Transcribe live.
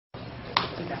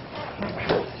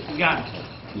You got it.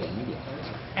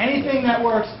 Anything that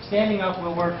works standing up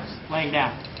will work laying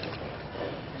down.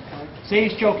 Say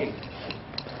he's choking.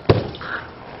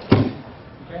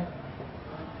 Okay?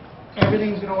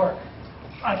 Everything's going to work.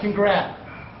 I can grab.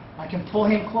 I can pull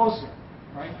him closer.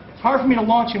 Right? It's hard for me to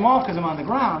launch him off because I'm on the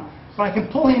ground, but I can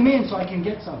pull him in so I can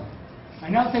get something. I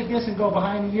now take this and go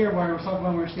behind the ear where I was talking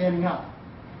when we were standing up.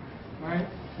 All right?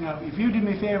 Now, if you do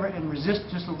me a favor and resist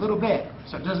just a little bit,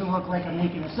 so it doesn't look like I'm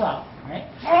making this up, right?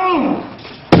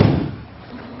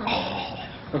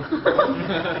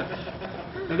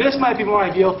 Now, this might be more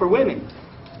ideal for women,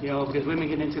 because women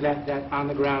get into that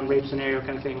on-the-ground rape scenario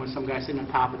kind of thing with some guy sitting on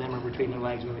top of them or between their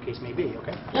legs, whatever the case may be,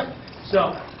 okay? Yep.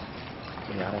 So,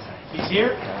 he's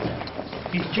here,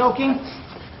 he's choking,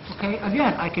 okay?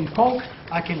 Again, I can poke,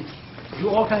 I can do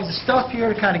all kinds of stuff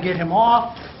here to kind of get him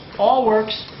off. All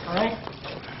works, all right?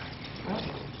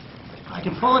 I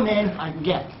can pull him in, I can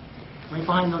get right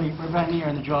behind the ear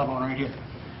and the jawbone right here.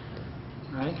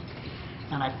 Right?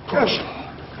 And I push.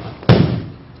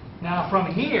 Now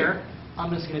from here, I'm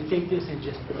just going to take this and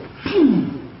just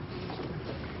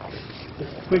the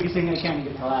quickest thing I can to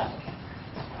get to last.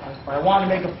 But I want to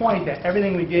make a point that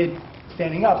everything we did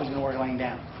standing up is going to work laying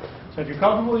down. So if you're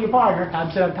comfortable with your partner, have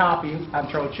him sit on top of you, have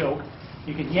him throw a choke.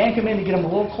 You can yank him in to get him a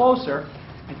little closer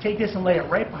and take this and lay it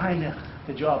right behind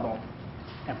the jawbone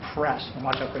and press and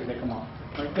watch how quick they come off.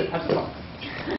 All right, good. Have some fun.